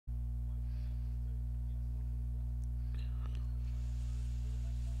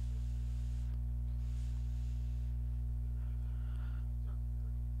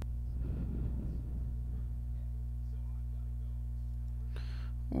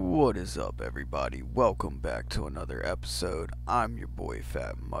What is up, everybody? Welcome back to another episode. I'm your boy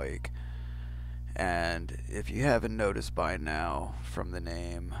Phat Mike, and if you haven't noticed by now from the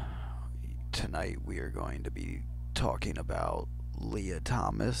name, tonight we are going to be talking about Lia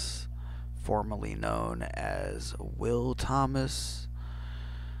Thomas, formerly known as Will Thomas.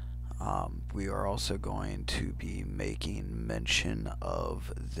 We are also going to be making mention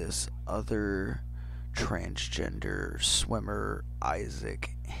of this other transgender swimmer,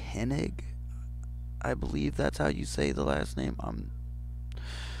 Isaac Hennig. I believe that's how you say the last name.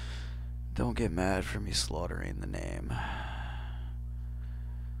 Don't get mad for me slaughtering the name. I'm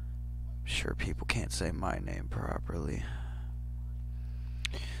sure people can't say my name properly.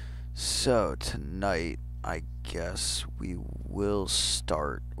 So tonight, I guess we will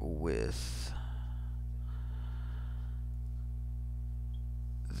start with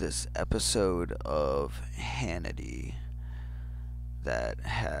this episode of Hannity that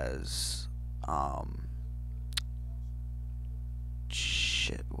has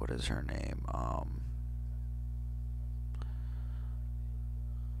what is her name?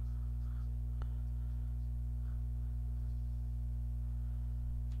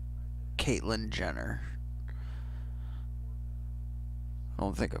 Caitlyn Jenner. I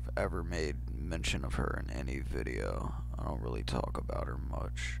don't think I've ever made mention of her in any video. I don't really talk about her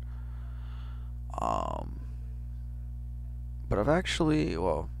much. But I've actually,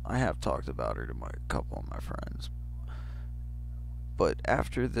 I have talked about her to a couple of my friends. But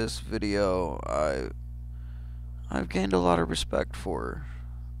after this video, I've gained a lot of respect for her.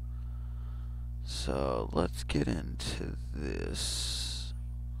 So let's get into this.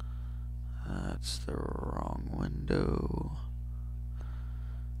 That's the wrong window.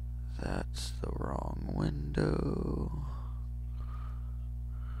 That's the wrong window.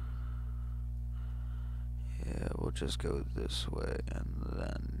 Yeah, we'll just go this way and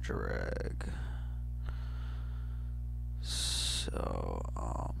then drag. So,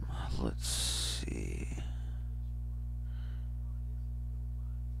 let's see.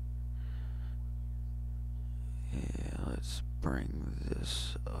 Yeah, let's bring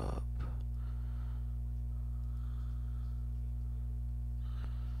this up.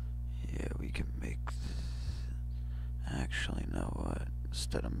 Yeah, we can make actually, you know what?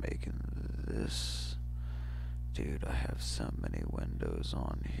 Instead of making this, dude, I have so many windows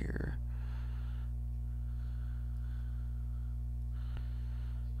on here.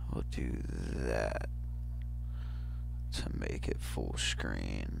 We'll do that to make it full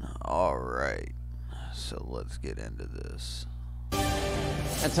screen. Alright, so let's get into this.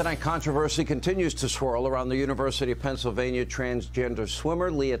 And tonight, controversy continues to swirl around the University of Pennsylvania transgender swimmer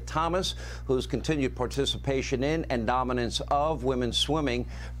Lia Thomas, whose continued participation in and dominance of women's swimming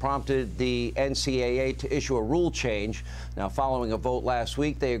prompted the NCAA to issue a rule change. Now, following a vote last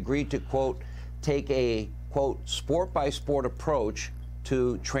week, they agreed to, quote, take a, quote, sport-by-sport approach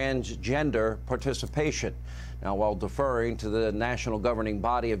to transgender participation. Now, while deferring to the national governing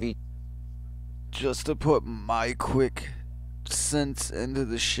body of each. Just to put my quick sense into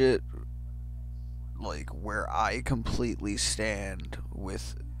the shit, like where I completely stand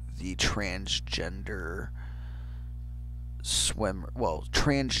with the transgender swimmer,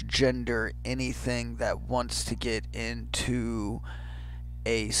 transgender anything that wants to get into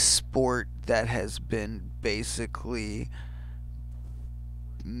a sport that has been basically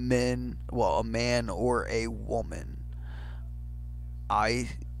a man or a woman. I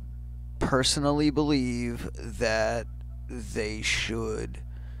personally believe that they should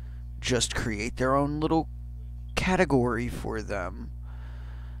just create their own little category for them,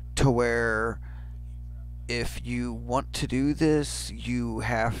 to where if you want to do this, you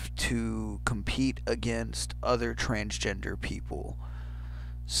have to compete against other transgender people.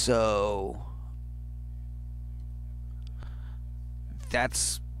 So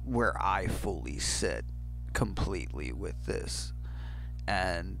that's where I fully sit completely with this,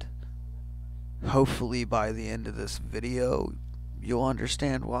 and hopefully by the end of this video you'll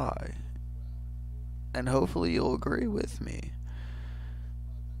understand why, and hopefully you'll agree with me.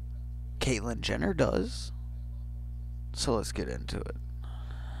 Caitlyn Jenner does. So let's get into it.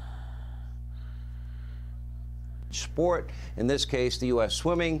 Sport, in this case the U.S.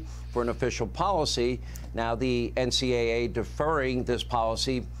 swimming, for an official policy. Now the NCAA deferring this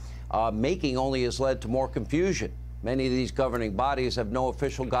policy making only has led to more confusion. Many of these governing bodies have no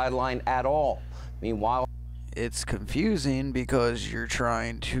official guideline at all. Meanwhile, it's confusing because you're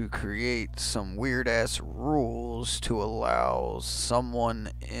trying to create some weird-ass rules to allow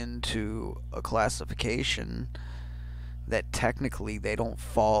someone into a classification that technically they don't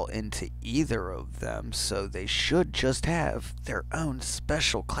fall into either of them, so they should just have their own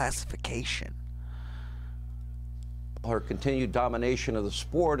special classification. Her continued domination of the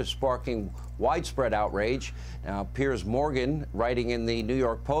sport is sparking widespread outrage. Now, Piers Morgan, writing in the New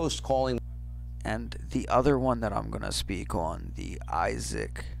York Post, calling... And the other one that I'm going to speak on, the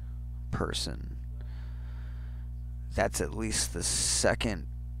Isaac person, that's at least the second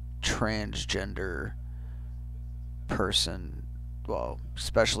transgender person, well,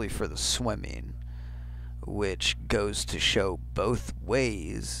 especially for the swimming, which goes to show both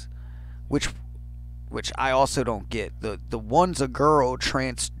ways, which I also don't get. The one's a girl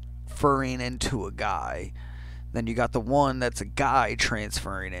transferring into a guy. Then you got the one that's a guy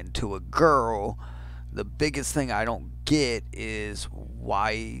transferring into a girl. The biggest thing I don't get is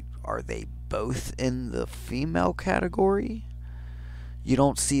why are they both in the female category? You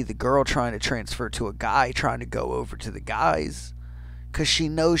don't see the girl trying to transfer to a guy trying to go over to the guys, because she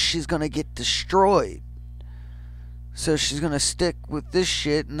knows she's going to get destroyed. So she's going to stick with this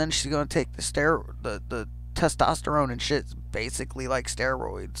shit, and then she's going to take the testosterone and shit's basically like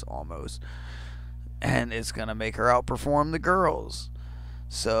steroids almost. And it's going to make her outperform the girls.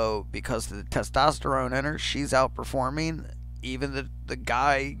 So because the testosterone in her, she's outperforming even the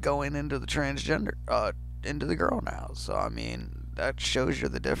guy going into the transgender, into the girl now. So, I mean, that shows you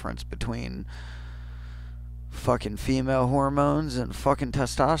the difference between fucking female hormones and fucking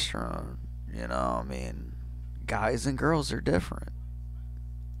testosterone. You know, I mean, guys and girls are different.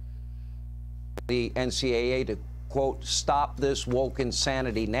 The NCAA to, quote, stop this woke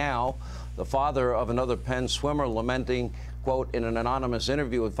insanity now. The father of another Penn swimmer lamenting, quote, in an anonymous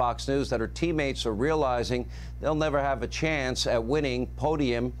interview with Fox News, that her teammates are realizing they'll never have a chance at winning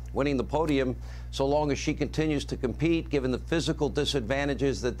the podium so long as she continues to compete, given the physical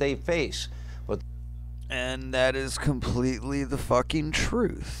disadvantages that they face. And that is completely the fucking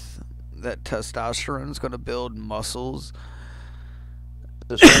truth. That testosterone is going to build muscles.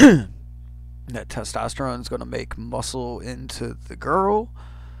 That testosterone is going to make muscle into the girl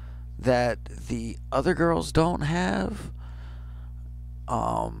that the other girls don't have.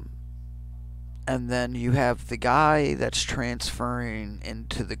 And then you have the guy that's transferring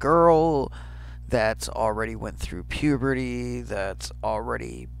into the girl that's already went through puberty, that's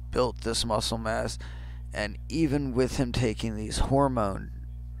already built this muscle mass. And even with him taking these hormone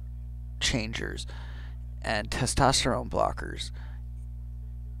changers and testosterone blockers,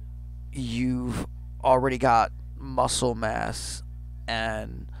 you've already got muscle mass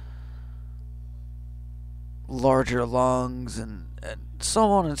and larger lungs and so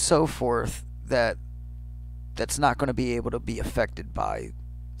on and so forth that's not going to be able to be affected by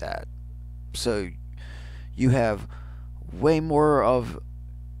that. So you have way more of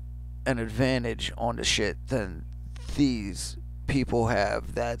an advantage on the shit than these people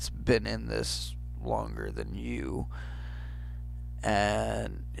have that's been in this longer than you.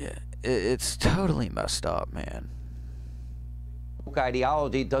 And yeah, it's totally messed up, man.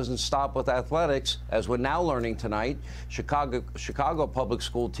 Ideology doesn't stop with athletics, as we're now learning tonight. Chicago public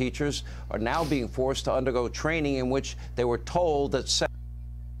school teachers are now being forced to undergo training in which they were told that...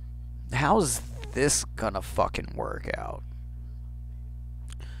 How's this gonna fucking work out?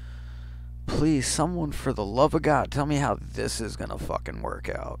 Please, someone, for the love of God, tell me how this is gonna fucking work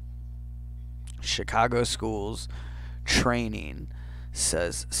out. Chicago schools training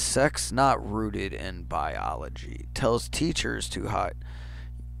says sex not rooted in biology. Tells teachers to hide.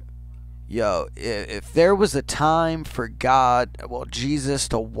 Yo, if there was a time for God, well, Jesus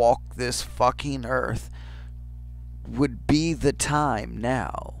to walk this fucking earth, would be the time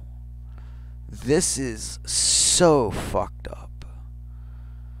now. This is so fucked up.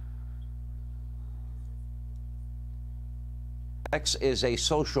 Sex is a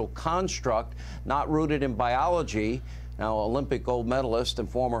social construct not rooted in biology. Now, Olympic gold medalist and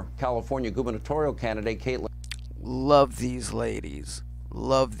former California gubernatorial candidate Caitlin. Love these ladies.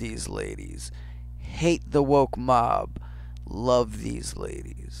 Love these ladies. Hate the woke mob. Love these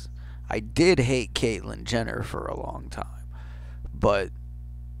ladies. I did hate Caitlyn Jenner for a long time, but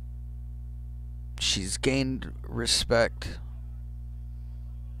she's gained respect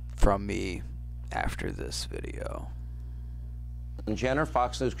from me after this video. Jenner,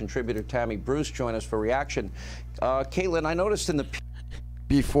 Fox News contributor Tammy Bruce join us for reaction. Caitlyn, I noticed in the...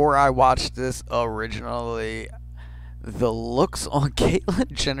 Before I watched this originally, the looks on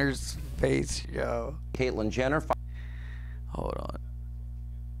Caitlyn Jenner's face, yo. Caitlyn Jenner. Hold on.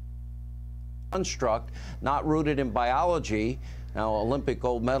 Construct not rooted in biology. Now, Olympic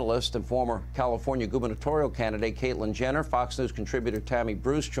gold medalist and former California gubernatorial candidate Caitlyn Jenner, Fox News contributor Tammy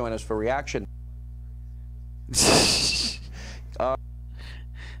Bruce join us for reaction.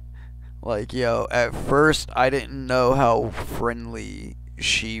 Like, yo, at first I didn't know how friendly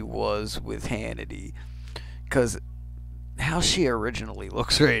she was with Hannity. Because how she originally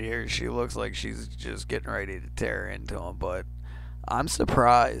looks right here, she looks like she's just getting ready to tear into him. But I'm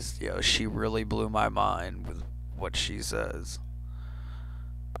surprised, yo, she really blew my mind with what she says.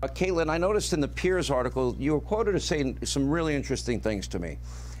 Caitlin, I noticed in the Piers article, you were quoted as saying some really interesting things to me.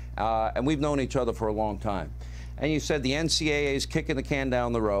 And we've known each other for a long time. And you said the NCAA is kicking the can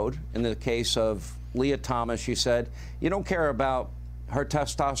down the road. In the case of Lia Thomas, you said, you don't care about her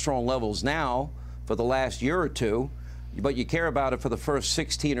testosterone levels now for the last year or two, but you care about it for the first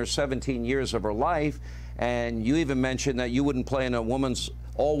 16 or 17 years of her life. And you even mentioned that you wouldn't play in a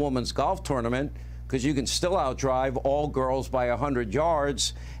all-women's golf tournament because you can still outdrive all girls by 100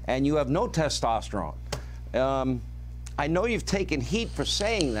 yards, and you have no testosterone. I know you've taken heat for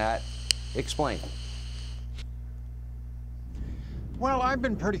saying that. Explain. Well, I've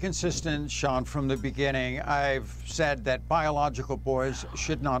been pretty consistent, Sean, from the beginning. I've said that biological boys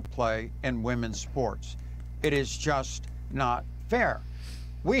should not play in women's sports. It is just not fair.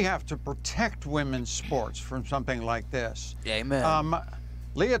 We have to protect women's sports from something like this. Amen.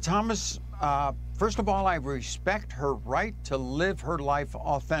 Lia Thomas, first of all, I respect her right to live her life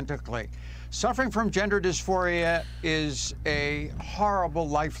authentically. Suffering from gender dysphoria is a horrible,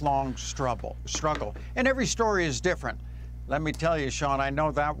 lifelong struggle. And every story is different. Let me tell you, Sean, I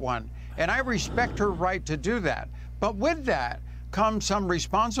know that one. And I respect her right to do that. But with that comes some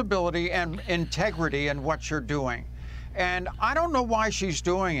responsibility and integrity in what you're doing. And I don't know why she's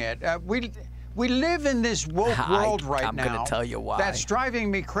doing it. We live in this woke world right now. I'm going to tell you why. That's driving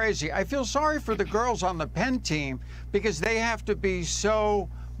me crazy. I feel sorry for the girls on the Penn team because they have to be so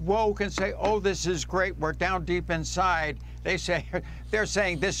woke and say, oh, this is great. We're down deep inside. They're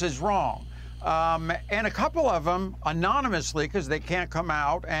saying this is wrong. And a couple of them anonymously, because they can't come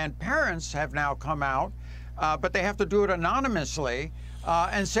out, and parents have now come out, but they have to do it anonymously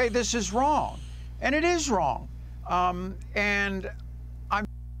and say this is wrong. And it is wrong. And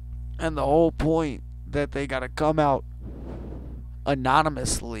the whole point that they got to come out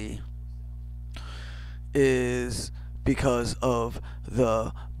anonymously is because of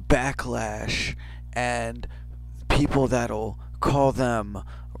the backlash and people that'll call them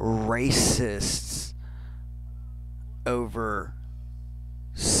racists over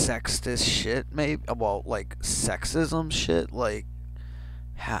sexist shit, maybe. Well, like sexism shit. Like,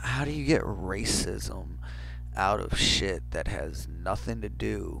 how do you get racism out of shit that has nothing to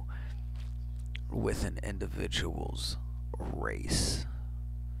do with an individual's race?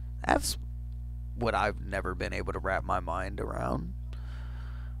 That's what I've never been able to wrap my mind around.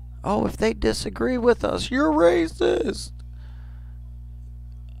 Oh, if they disagree with us, you're racist.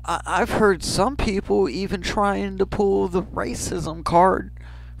 I've heard some people even trying to pull the racism card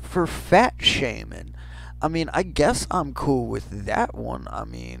for fat shaming. I mean, I guess I'm cool with that one. I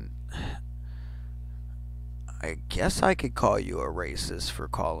mean, I guess I could call you a racist for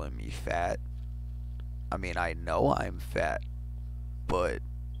calling me fat. I mean, I know I'm fat, but,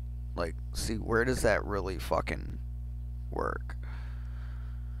 like, see, where does that really fucking work?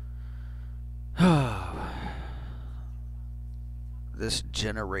 This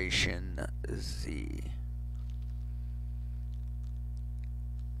Generation Z.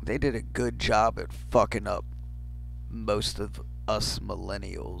 They did a good job at fucking up most of us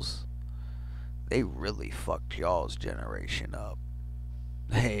millennials. They really fucked y'all's generation up.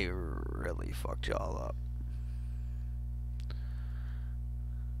 They really fucked y'all up.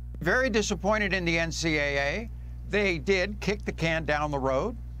 very disappointed in the NCAA. They did kick the can down the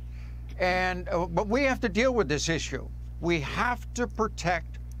road. But we have to deal with this issue. We have to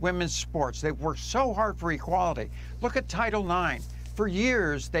protect women's sports. They've worked so hard for equality. Look at Title IX. For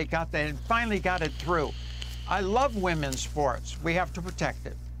years, they finally got it through. I love women's sports. We have to protect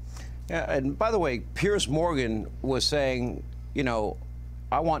it. Yeah, and by the way, Piers Morgan was saying, you know,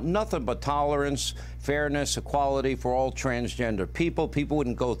 I want nothing but tolerance, fairness, equality for all transgender people. People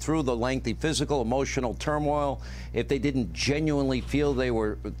wouldn't go through the lengthy physical, emotional turmoil if they didn't genuinely feel they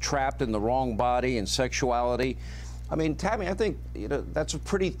were trapped in the wrong body and sexuality. I mean, Tammy, I think that's a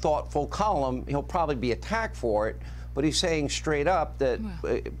pretty thoughtful column. He'll probably be attacked for it, but he's saying straight up that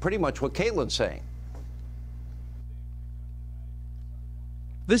pretty much what Caitlin's saying.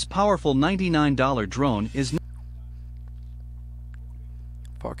 This powerful $99 drone is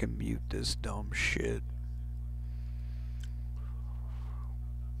fucking mute this dumb shit.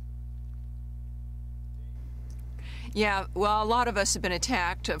 Yeah, well, a lot of us have been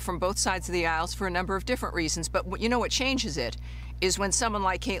attacked from both sides of the aisles for a number of different reasons, but you know what changes it is when someone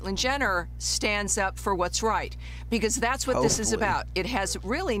like Caitlyn Jenner stands up for what's right, because that's what this is about. It has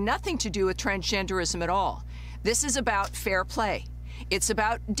really nothing to do with transgenderism at all. This is about fair play. It's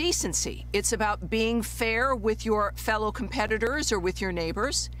about decency. It's about being fair with your fellow competitors or with your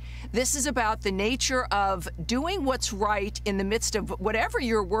neighbors. This is about the nature of doing what's right in the midst of whatever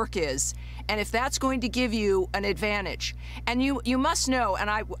your work is, and if that's going to give you an advantage. And you must know, and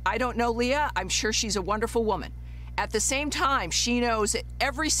I don't know Leah, I'm sure she's a wonderful woman. At the same time, she knows at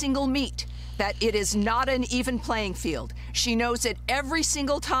every single meet that it is not an even playing field. She knows that every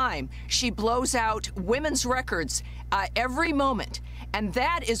single time she blows out women's records every moment. And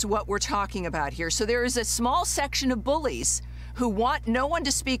that is what we're talking about here. So there is a small section of bullies who want no one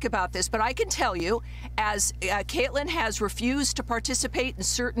to speak about this, but I can tell you, as Caitlyn has refused to participate in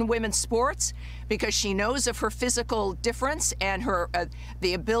certain women's sports because she knows of her physical difference and her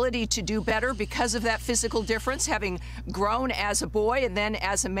the ability to do better because of that physical difference, having grown as a boy and then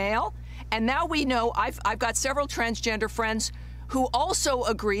as a male. And now we know, I've got several transgender friends who also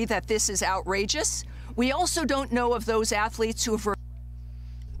agree that this is outrageous. We also don't know of those athletes who have...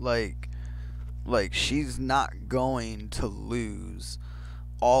 Like she's not going to lose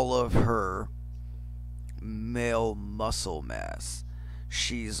all of her male muscle mass.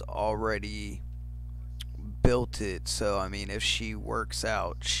 She's already built it, so I mean, if she works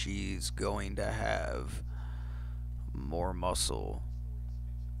out, she's going to have more muscle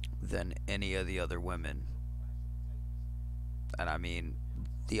than any of the other women. And I mean,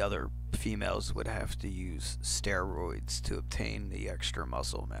 the other females would have to use steroids to obtain the extra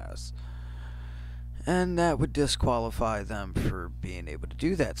muscle mass, and that would disqualify them for being able to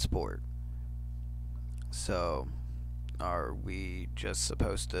do that sport. So are we just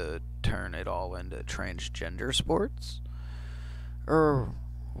supposed to turn it all into transgender sports? Or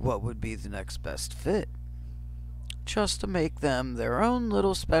what would be the next best fit? Just to make them their own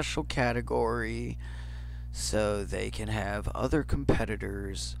little special category so they can have other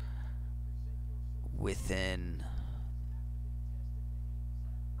competitors within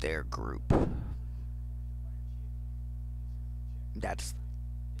their group. That's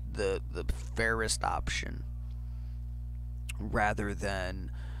the fairest option, rather than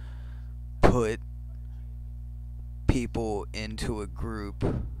put people into a group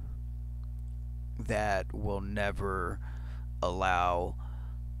that will never allow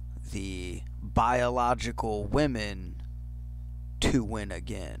the biological women to win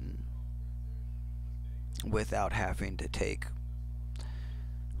again without having to take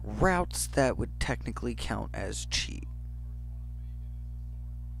routes that would technically count as cheat.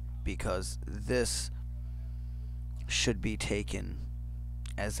 Because this should be taken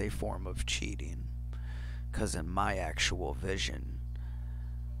as a form of cheating. Because in my actual vision,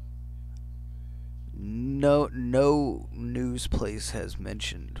 no news place has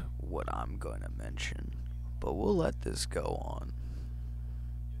mentioned what I'm going to mention. But we'll let this go on.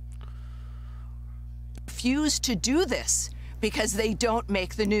 Refuse to do this because they don't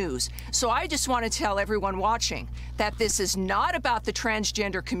make the news. So I just want to tell everyone watching that this is not about the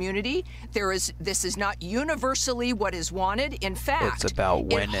transgender community. This is not universally what is wanted. In fact, it's about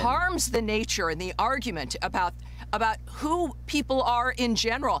winning. It harms the nature and the argument about who people are in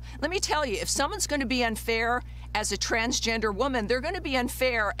general. Let me tell you, if someone's going to be unfair as a transgender woman, they're going to be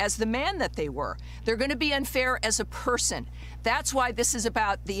unfair as the man that they were. They're going to be unfair as a person. That's why this is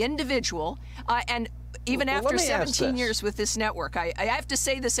about the individual. And even after 17 years with this network, I have to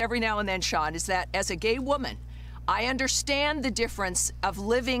say this every now and then, Sean, is that as a gay woman, I understand the difference of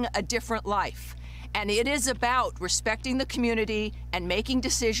living a different life. And it is about respecting the community and making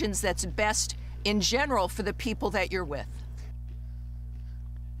decisions that's best in general for the people that you're with.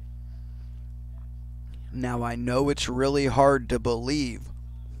 Now, I know it's really hard to believe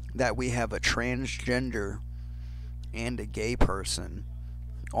that we have a transgender and a gay person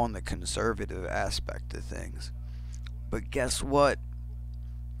on the conservative aspect of things. But guess what?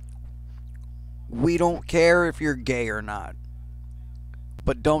 We don't care if you're gay or not.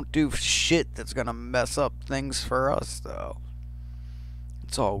 But don't do shit that's gonna mess up things for us, though.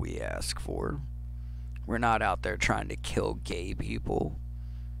 That's all we ask for. We're not out there trying to kill gay people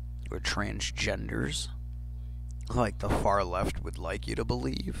or transgenders like the far left would like you to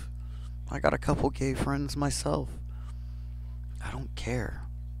believe. I got a couple gay friends myself. I don't care.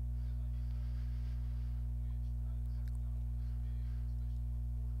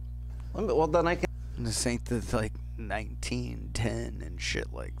 Well, then I can... This ain't the, like, 1910 and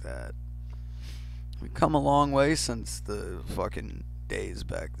shit like that. We've come a long way since the fucking days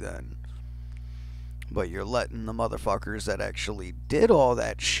back then. But you're letting the motherfuckers that actually did all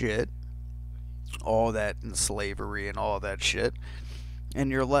that shit all that and slavery and all that shit. And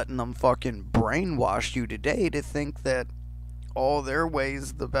you're letting them fucking brainwash you today to think that all their way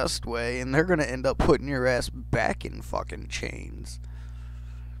is the best way, and they're gonna end up putting your ass back in fucking chains.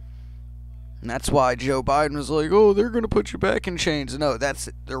 And that's why Joe Biden was like, oh, they're gonna put you back in chains. No, that's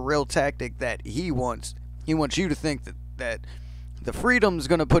the real tactic that he wants. He wants you to think that the freedom's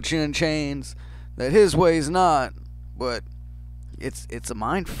gonna put you in chains, that his way's not. But it's a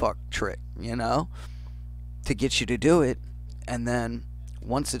mind fuck trick, you know, to get you to do it. And then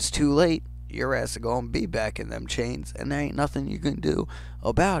once it's too late, your ass is going to be back in them chains, and there ain't nothing you can do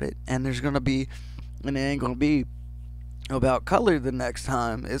about it. And there's going to be, and it ain't going to be about color the next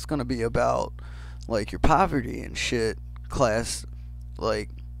time. It's going to be about, like, your poverty and shit, class, like,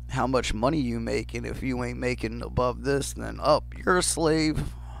 how much money you make, and if you ain't making above this, then you're a slave.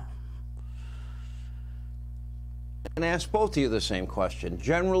 And ask both of you the same question.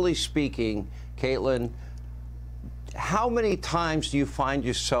 Generally speaking, Caitlin, how many times do you find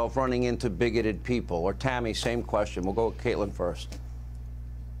yourself running into bigoted people? Or Tammy, same question. We'll go with Caitlin first.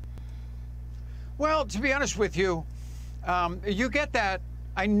 Well, to be honest with you, you get that.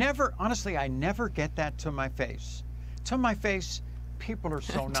 I never get that to my face. To my face, people are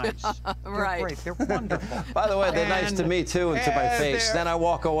so nice. Right. They're great. They're wonderful. By the way, they're nice to me, too, and to my face. Then I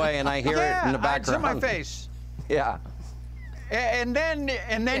walk away and I hear it in the background. To my face. Yeah. And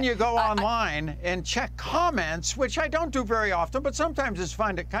then you go online and check comments, which I don't do very often, but sometimes I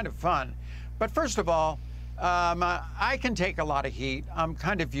find it kind of fun. But first of all, I can take a lot of heat. I'm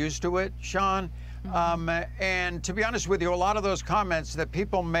kind of used to it, Sean. And to be honest with you, a lot of those comments that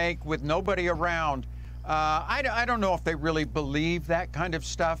people make with nobody around, I don't know if they really believe that kind of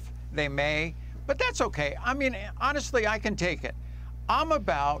stuff. They may, but that's okay. I mean, honestly, I can take it. I'm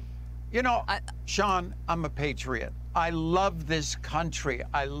about, Sean, I'm a patriot. I love this country.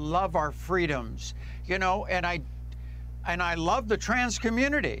 I love our freedoms, and I love the trans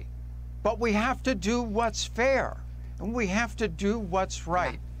community. But we have to do what's fair, and we have to do what's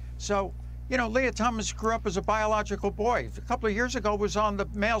right. So, Lia Thomas grew up as a biological boy. A couple of years ago was on the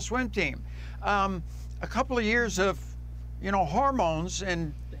male swim team. A couple of years of, hormones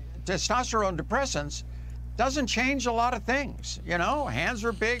and testosterone depressants doesn't change a lot of things. Hands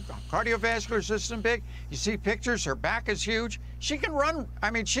are big, cardiovascular system big. You see pictures, her back is huge. She can run,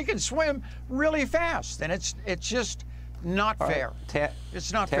 she can swim really fast, and it's just not fair.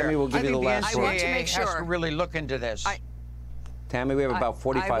 It's not fair. Tammy, we'll give you the last word. I want to make sure. Has to really look into this. Tammy, we have about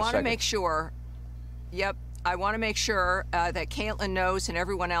 45 seconds. I want to make sure, I want to make sure that Caitlin knows and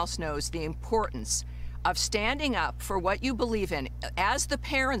everyone else knows the importance of standing up for what you believe in, as the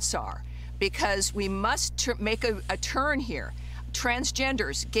parents are, because we must make a turn here.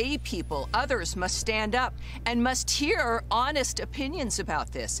 Transgenders, gay people, others must stand up and must hear honest opinions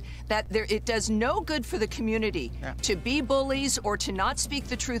about this. It does no good for the community to be bullies or to not speak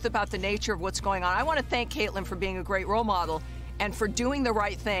the truth about the nature of what's going on. I want to thank Caitlin for being a great role model and for doing the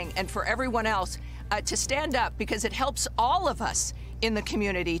right thing, and for everyone else to stand up, because it helps all of us in the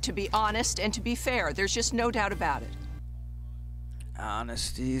community to be honest and to be fair. There's just no doubt about it.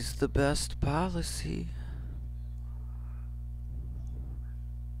 Honesty's the best policy.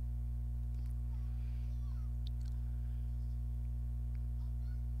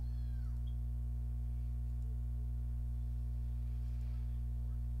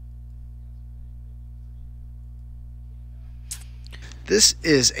 This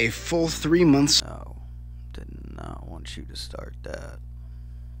is a full 3 months. No, did not want you to start that.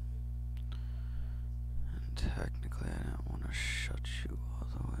 And technically, I don't want to shut you all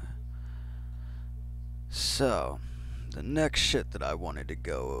the way. So, the next shit that I wanted to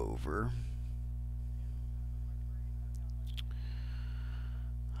go over.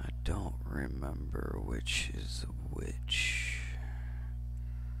 I don't remember which is which.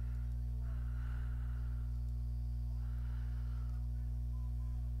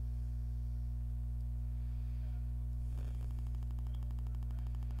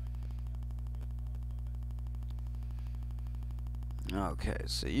 Okay,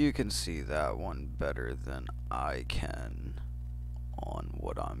 so you can see that one better than I can on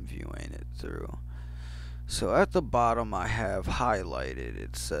what I'm viewing it through. So at the bottom I have highlighted,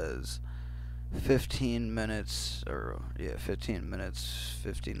 it says 15 minutes, 15 minutes,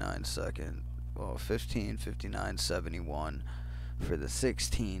 59 seconds, well, 15:59:71 for the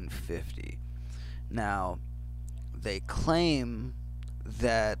 1650. Now, they claim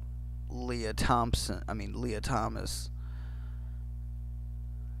that Lia Thomas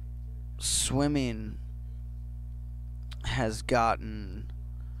swimming has gotten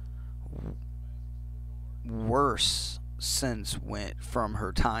worse since went from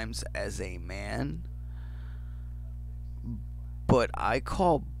her times as a man. But I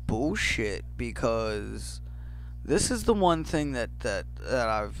call bullshit, because this is the one thing that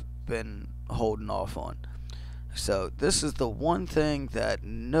I've been holding off on. So this is the one thing that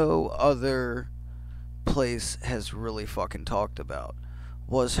no other place has really fucking talked about,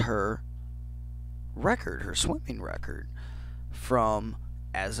 was her record, her swimming record, from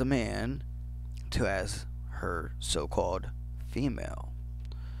as a man to as her so-called female.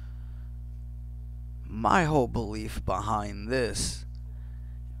 My whole belief behind this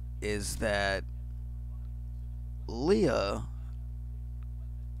is that Lia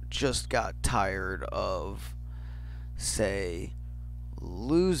just got tired of, say,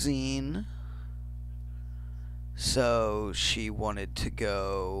 losing, so she wanted to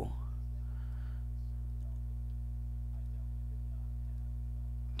go.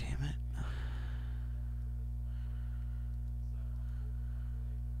 Damn it.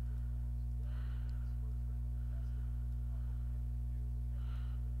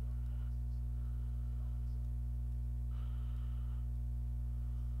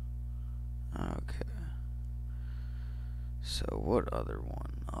 Okay. So what other one?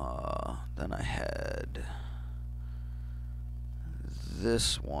 Then I had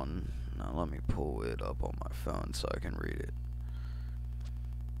this one. Now let me pull it up on my phone so I can read it.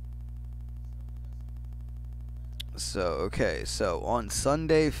 So okay, so on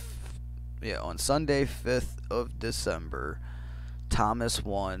Sunday, on Sunday 5th of December, Thomas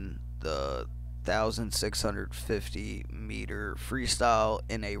won the 1,650 meter freestyle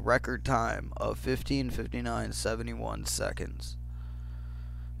in a record time of 15:59.71 seconds.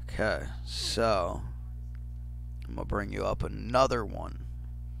 Okay, so I'm gonna bring you up another one.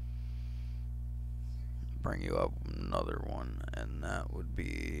 And that would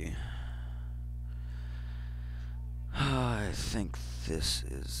be, I think this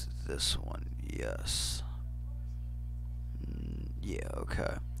is this one. Yes. Yeah,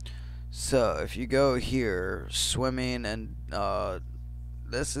 okay. So if you go here, swimming, and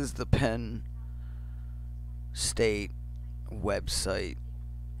this is the Penn State website,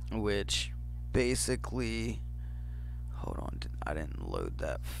 which basically, hold on, I didn't load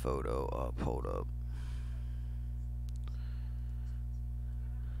that photo up. Hold up.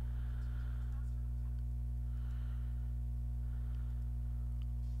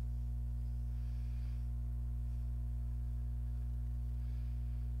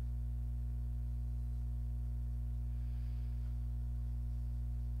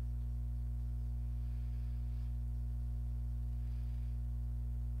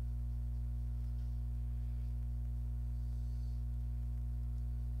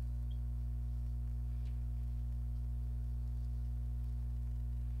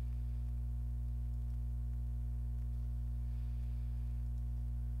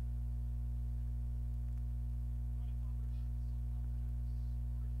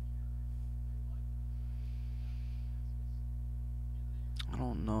 I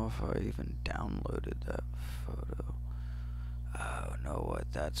don't know if I even downloaded that photo. Oh, know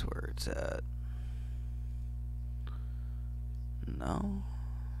what? That's where it's at. No?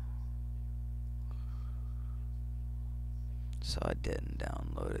 So I didn't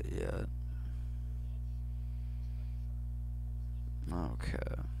download it yet.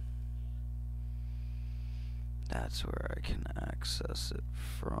 Okay. That's where I can access it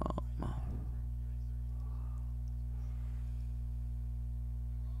from.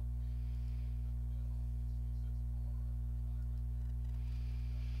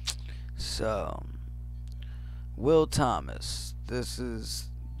 So, Will Thomas. This is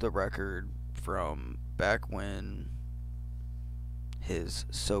the record from back when his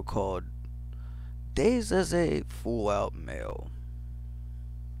so-called days as a full-out male.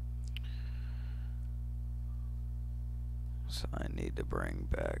 So I need to bring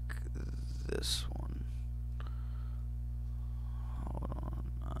back this one. Hold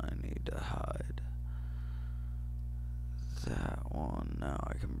on, I need to hide that one. Now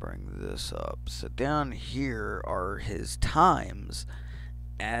I can bring this up. So down here are his times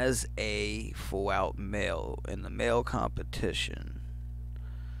as a full-out male in the male competition.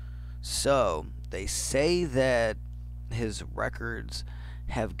 So they say that his records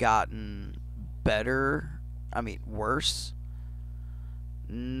have gotten better. I mean, worse.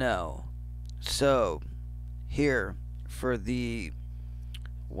 No. So here for the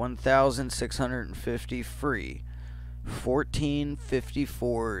 1,650 free,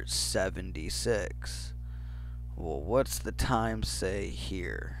 14:54.76. Well, what's the time say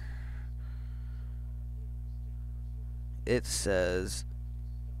here? It says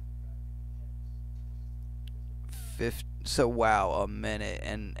So wow, a minute.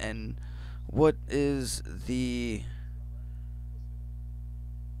 And what is the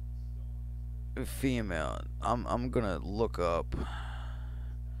female? I'm gonna look up.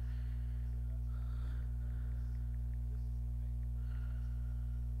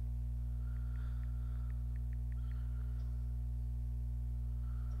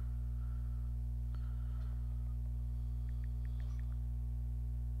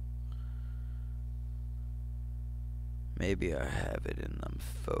 Maybe I have it in them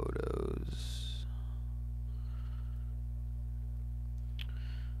photos.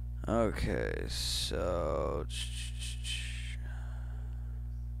 Okay, so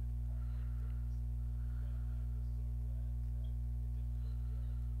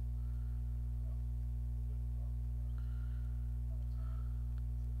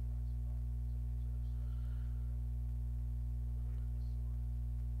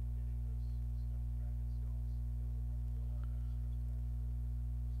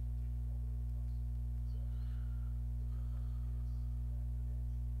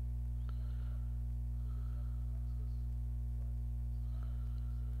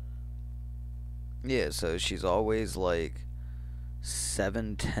yeah, so she's always like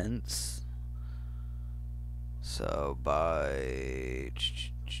 7/10. So by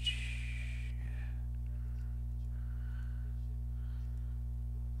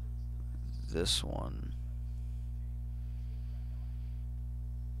this one.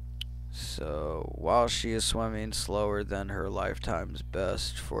 So while she is swimming slower than her lifetime's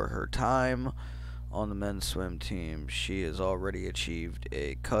best for her time on the men's swim team, she has already achieved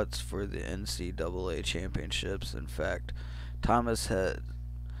a cuts for the NCAA championships. In fact, Thomas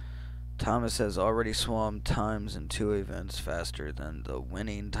has already swum times in 2 events faster than the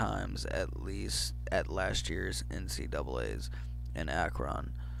winning times at least at last year's NCAA's in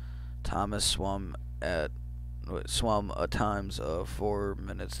Akron. Thomas swum a times of 4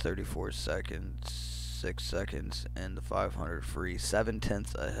 minutes 34 seconds 6 seconds in the 500 free,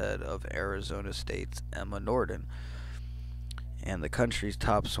 7/10 ahead of Arizona State's Emma Norden, and the country's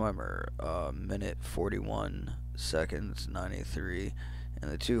top swimmer, minute 41 seconds 93 in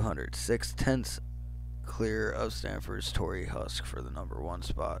the 200, 6/10 clear of Stanford's Tori Husk for the #1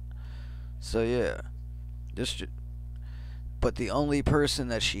 spot. So yeah, but the only person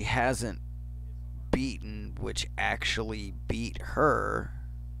that she hasn't beaten, which actually beat her,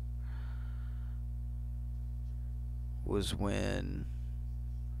 was when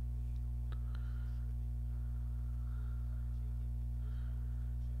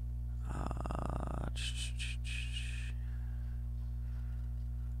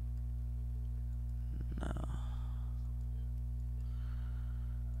no.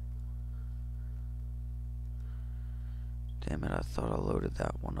 Damn it, I thought I loaded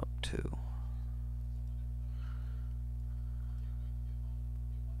that one up too.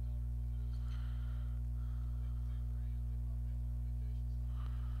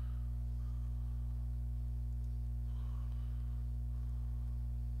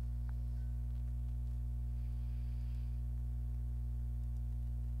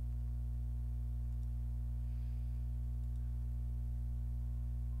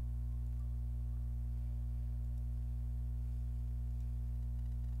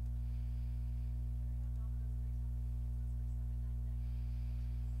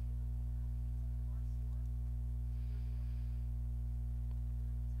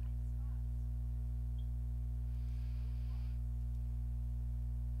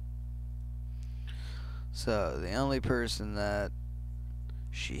 So, the only person that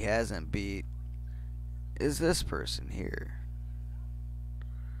she hasn't beat is this person here.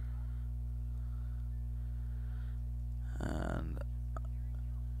 And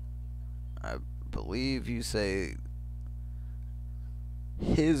I believe you say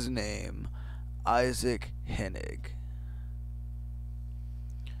his name, Isaac Hennig.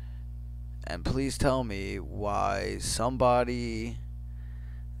 And please tell me why somebody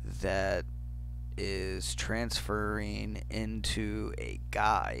that is transferring into a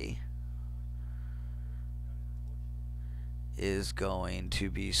guy is going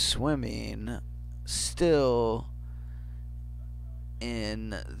to be swimming still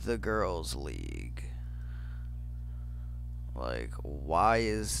in the girls' league. Like, why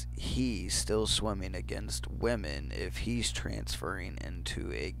is he still swimming against women if he's transferring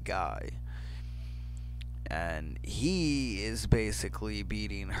into a guy? And he is basically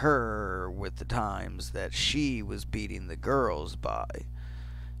beating her with the times that she was beating the girls by.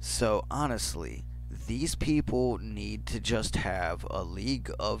 So honestly, these people need to just have a league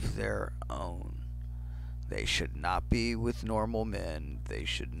of their own. They should not be with normal men. They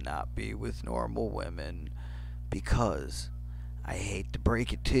should not be with normal women. Because I hate to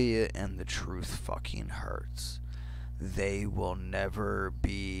break it to you, and the truth fucking hurts. They will never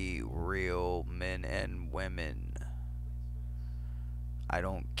be real men and women. I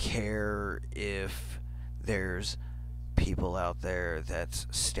don't care if there's people out there that's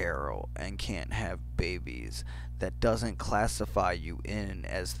sterile and can't have babies. That doesn't classify you in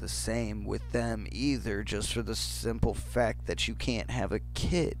as the same with them either, just for the simple fact that you can't have a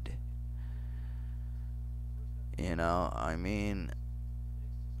kid. You know, I mean,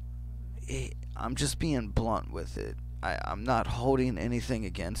 I'm just being blunt with it. I'm not holding anything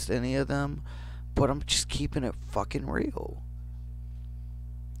against any of them, but I'm just keeping it fucking real.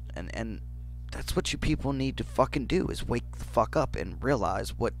 And that's what you people need to fucking do, is wake the fuck up and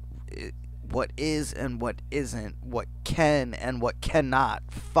realize what is and what isn't, what can and what cannot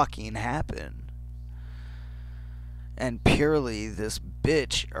fucking happen. And purely this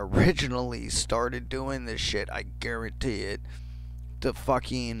bitch originally started doing this shit, I guarantee it, to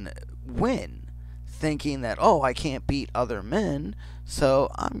fucking win. Thinking that, oh, I can't beat other men, so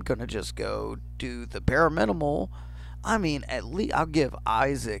I'm gonna just go do the bare minimal. I mean, at least I'll give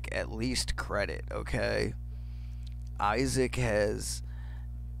Isaac at least credit, okay? Isaac has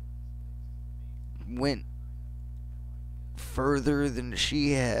went further than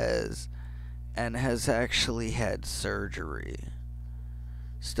she has and has actually had surgery.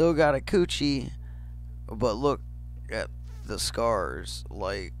 Still got a coochie, but look at the scars.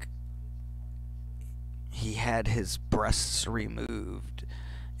 Like, he had his breasts removed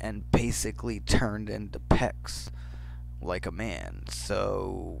and basically turned into pecs like a man.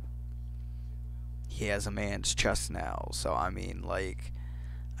 So he has a man's chest now. So I mean, like,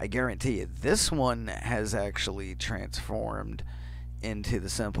 I guarantee you this one has actually transformed into the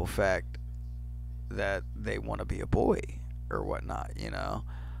simple fact that they want to be a boy or whatnot, you know.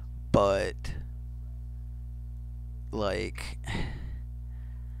 But like,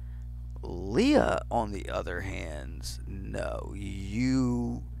 Lia, on the other hand, no,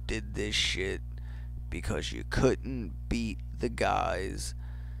 you did this shit because you couldn't beat the guys,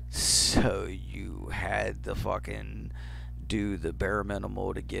 so you had to fucking do the bare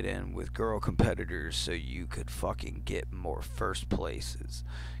minimal to get in with girl competitors so you could fucking get more first places,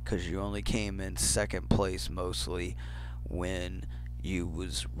 because you only came in second place mostly when you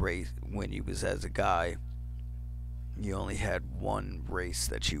was as a guy. You only had one race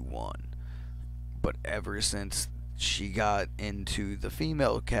that you won. But ever since she got into the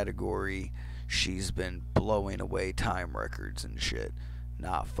female category, she's been blowing away time records and shit.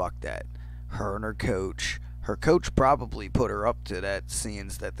 Nah, fuck that. Her and her coach probably put her up to that,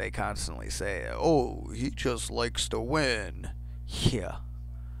 scenes that they constantly say, oh, he just likes to win. Yeah.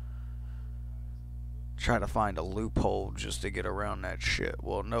 Try to find a loophole just to get around that shit.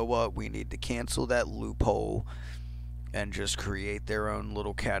 Well, know what? We need to cancel that loophole and just create their own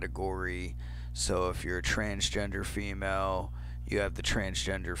little category. So if you're a transgender female, you have the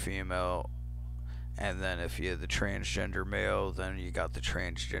transgender female, and then if you're the transgender male, then you got the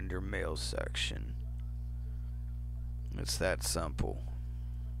transgender male section. It's that simple.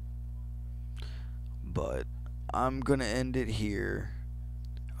 But I'm gonna end it here.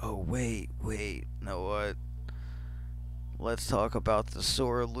 Oh, wait, know what? Let's talk about the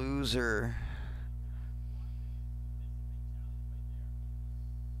sore loser.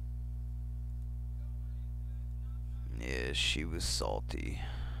 Yeah, she was salty.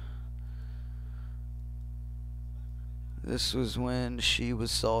 This was when she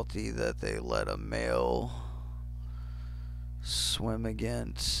was salty that they let a male swim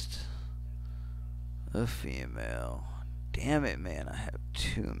against a female. Damn it, man, I have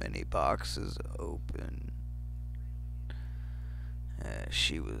too many boxes open.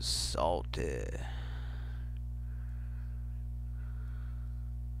 She was salty.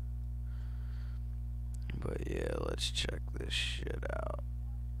 But yeah, let's check this shit out,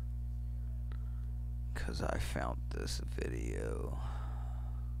 'cause I found this video.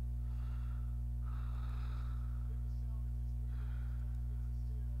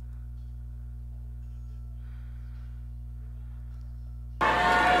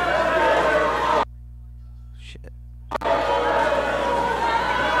 Shit.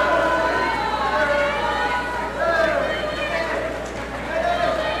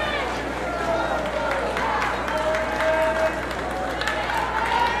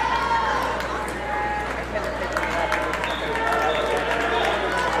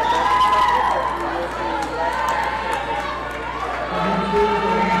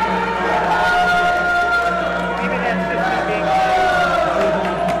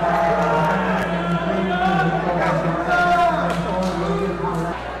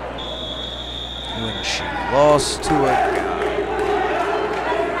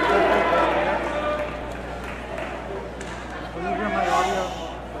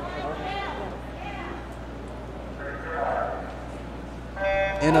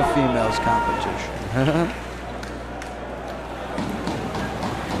 in a females competition.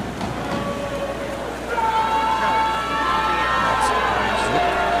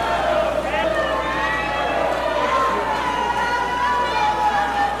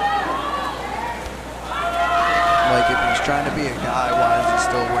 Like, if he's trying to be a guy, why is he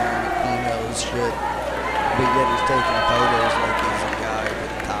still wearing a female's shit? But yet he's taking photos like he's a guy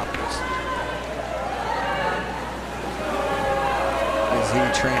with topless. Is he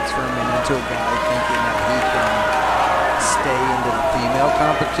transforming into a guy thinking that he can stay into the female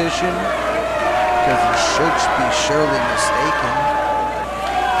competition? Because he should be surely mistaken.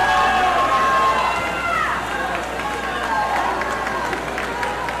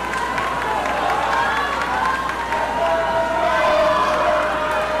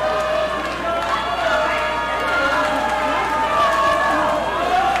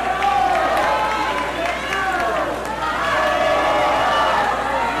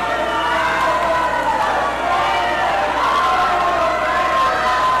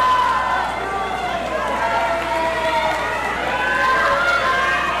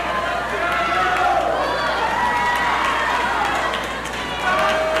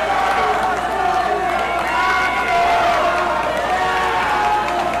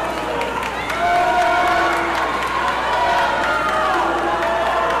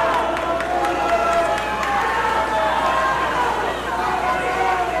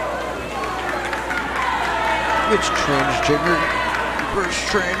 It's transgender versus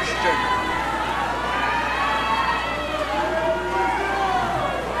transgender.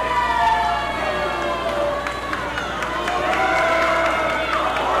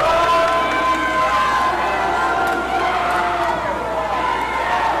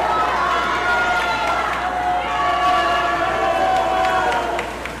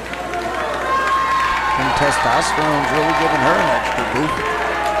 And testosterone's really giving her an extra boost.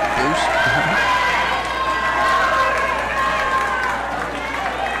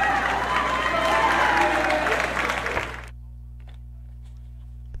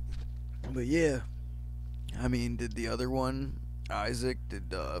 But yeah, I mean, did the other one, Isaac,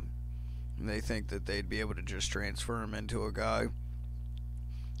 did they think that they'd be able to just transfer him into a guy,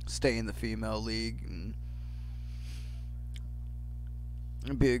 stay in the female league, and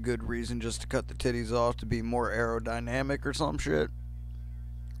it'd be a good reason just to cut the titties off to be more aerodynamic or some shit?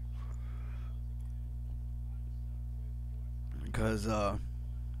 Because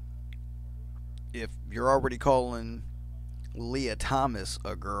if you're already calling Lia Thomas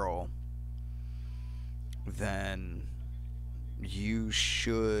a girl, then you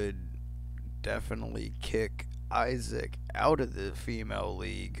should definitely kick Isaac out of the female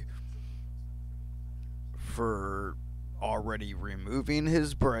league for already removing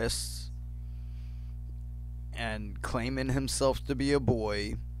his breasts and claiming himself to be a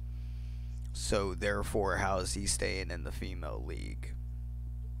boy. So therefore, how is he staying in the female league?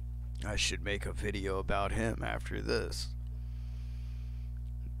 I should make a video about him after this.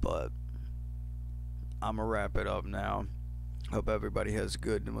 But I'm going to wrap it up now. Hope everybody has a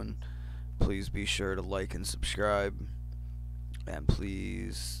good one. Please be sure to like and subscribe. And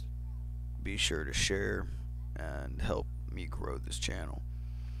please be sure to share and help me grow this channel.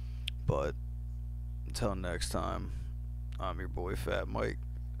 But until next time, I'm your boy Phat Mike,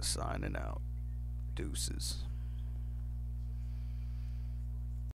 signing out. Deuces.